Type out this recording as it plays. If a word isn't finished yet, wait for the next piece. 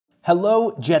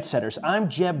Hello, Jet Setters. I'm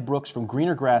Jeb Brooks from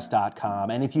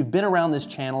greenergrass.com, and if you've been around this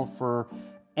channel for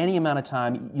any amount of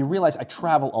time, you realize I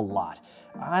travel a lot.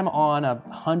 I'm on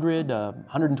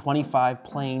 125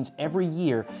 planes every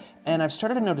year, and I've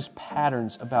started to notice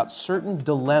patterns about certain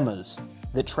dilemmas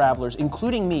that travelers,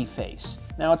 including me, face.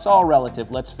 Now, it's all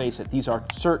relative, let's face it, these are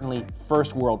certainly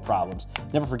first world problems.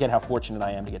 Never forget how fortunate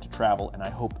I am to get to travel, and I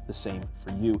hope the same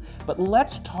for you. But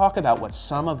let's talk about what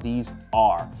some of these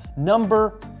are.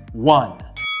 Number 1.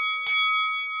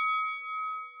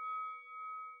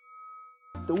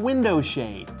 The window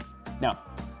shade. Now,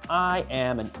 I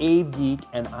am an Ave geek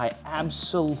and I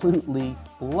absolutely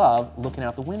love looking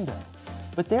out the window.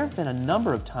 But there have been a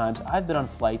number of times I've been on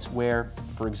flights where,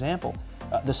 for example,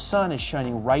 the sun is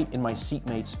shining right in my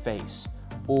seatmate's face.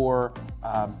 Or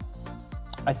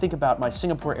I think about my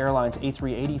Singapore Airlines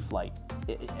A380 flight.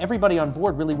 Everybody on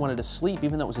board really wanted to sleep,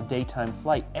 even though it was a daytime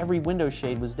flight. Every window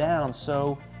shade was down,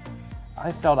 so I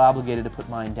felt obligated to put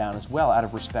mine down as well out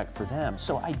of respect for them.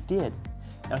 So I did.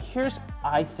 Now here's,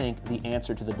 I think, the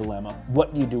answer to the dilemma.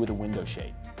 What do you do with a window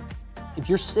shade? If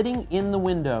you're sitting in the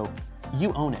window,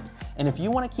 you own it. And if you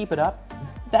want to keep it up,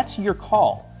 that's your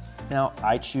call. Now,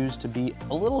 I choose to be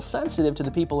a little sensitive to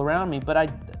the people around me, but I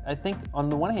think on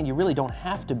the one hand, you really don't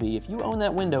have to be. If you own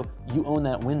that window, you own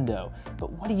that window.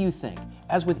 But what do you think?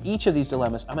 As with each of these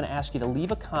dilemmas, I'm going to ask you to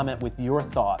leave a comment with your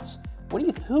thoughts.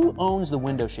 Who owns the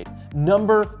window shade?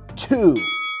 Number 2.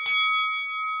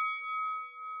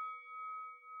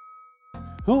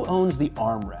 Who owns the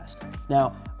armrest?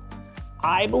 Now,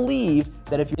 I believe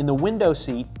that if you're in the window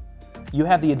seat, you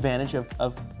have the advantage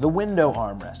of the window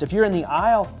armrest. If you're in the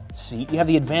aisle seat, you have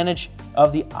the advantage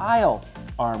of the aisle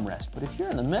armrest. But if you're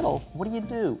in the middle, what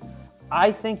do?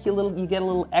 I think you get a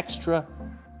little extra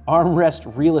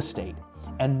armrest real estate.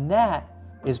 And that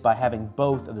is by having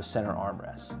both of the center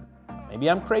armrests. Maybe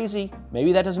I'm crazy,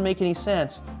 maybe that doesn't make any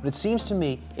sense, but it seems to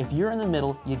me if you're in the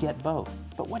middle, you get both.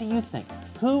 But what do you think?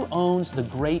 Who owns the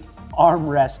great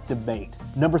armrest debate?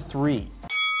 Number 3.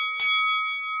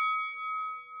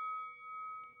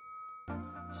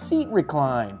 Seat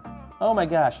recline. Oh my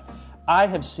gosh, I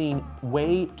have seen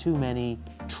way too many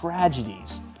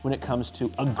tragedies when it comes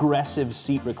to aggressive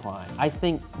seat recline. I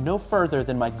think no further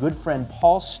than my good friend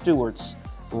Paul Stewart's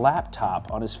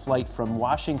laptop on his flight from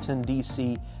Washington,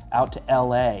 D.C. out to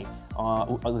L.A.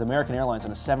 With American Airlines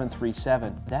on a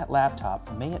 737. That laptop,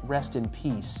 may it rest in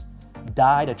peace,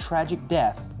 died a tragic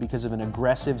death because of an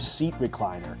aggressive seat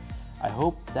recliner. I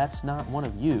hope that's not one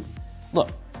of you.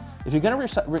 Look, if you're going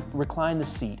to recline the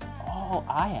seat, all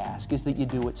I ask is that you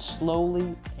do it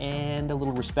slowly and a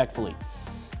little respectfully.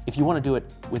 If you want to do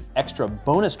it with extra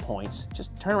bonus points,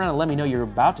 just turn around and let me know you're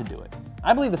about to do it.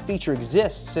 I believe the feature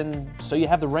exists, and so you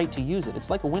have the right to use it.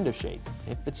 It's like a window shade.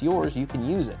 If it's yours, you can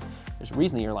use it. There's a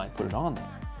reason the airline put it on there.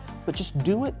 But just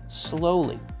do it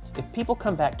slowly. If people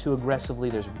come back too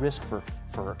aggressively, there's risk for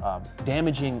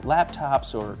damaging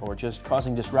laptops or just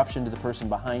causing disruption to the person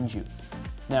behind you.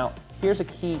 Now, here's a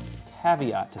key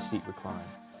caveat to seat recline.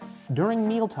 During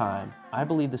mealtime, I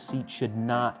believe the seat should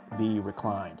not be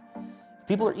reclined. If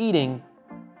people are eating,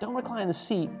 don't recline the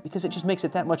seat because it just makes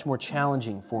it that much more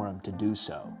challenging for them to do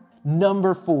so.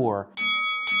 Number 4.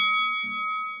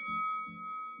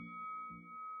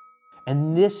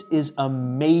 And this is a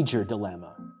major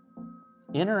dilemma.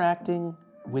 Interacting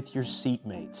with your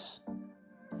seatmates.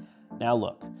 Now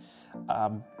look,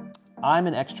 I'm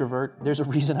an extrovert. There's a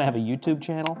reason I have a YouTube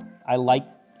channel. I like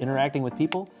interacting with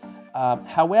people.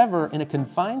 However, in a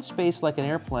confined space like an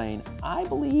airplane, I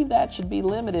believe that should be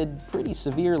limited pretty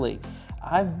severely.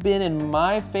 I've been in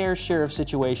my fair share of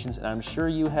situations, and I'm sure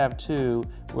you have too,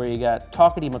 where you got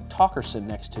Talkity McTalkerson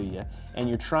next to you, and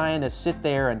you're trying to sit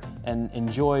there and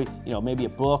enjoy, maybe a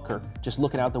book or just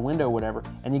looking out the window or whatever,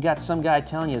 and you got some guy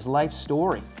telling you his life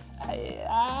story.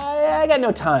 I got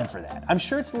no time for that. I'm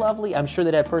sure it's lovely. I'm sure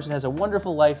that person has a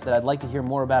wonderful life that I'd like to hear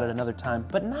more about at another time,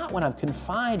 but not when I'm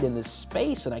confined in this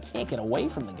space and I can't get away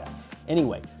from the guy.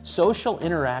 Anyway, social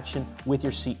interaction with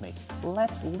your seatmates.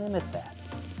 Let's limit that.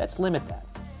 Let's limit that.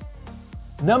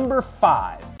 Number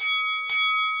 5.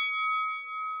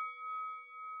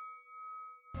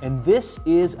 And this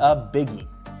is a biggie.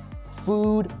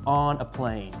 Food on a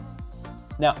plane.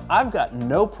 Now, I've got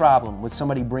no problem with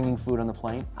somebody bringing food on the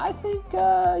plane. I think,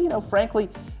 frankly,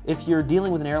 if you're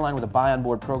dealing with an airline with a buy on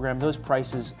board program, those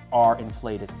prices are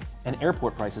inflated. And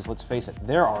airport prices, let's face it,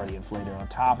 they're already inflated on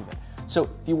top of it. So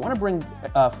if you want to bring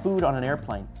food on an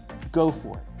airplane, go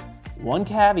for it. One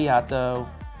caveat though,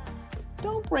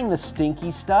 don't bring the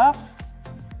stinky stuff.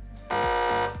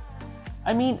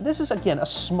 I mean, this is, again, a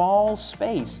small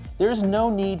space. There's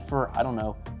no need for,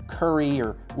 curry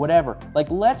or whatever.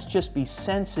 Like, let's just be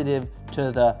sensitive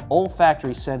to the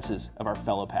olfactory senses of our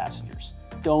fellow passengers.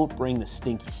 Don't bring the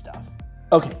stinky stuff.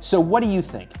 Okay, so what do you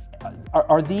think?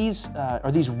 Are these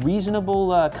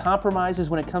reasonable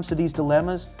compromises when it comes to these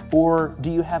dilemmas, or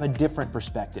do you have a different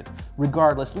perspective?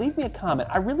 Regardless, leave me a comment.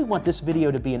 I really want this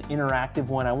video to be an interactive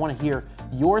one. I want to hear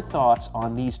your thoughts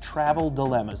on these travel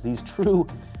dilemmas, these true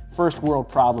first world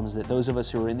problems that those of us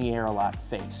who are in the air a lot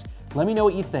face. Let me know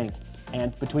what you think,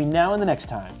 and between now and the next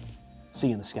time, see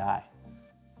you in the sky.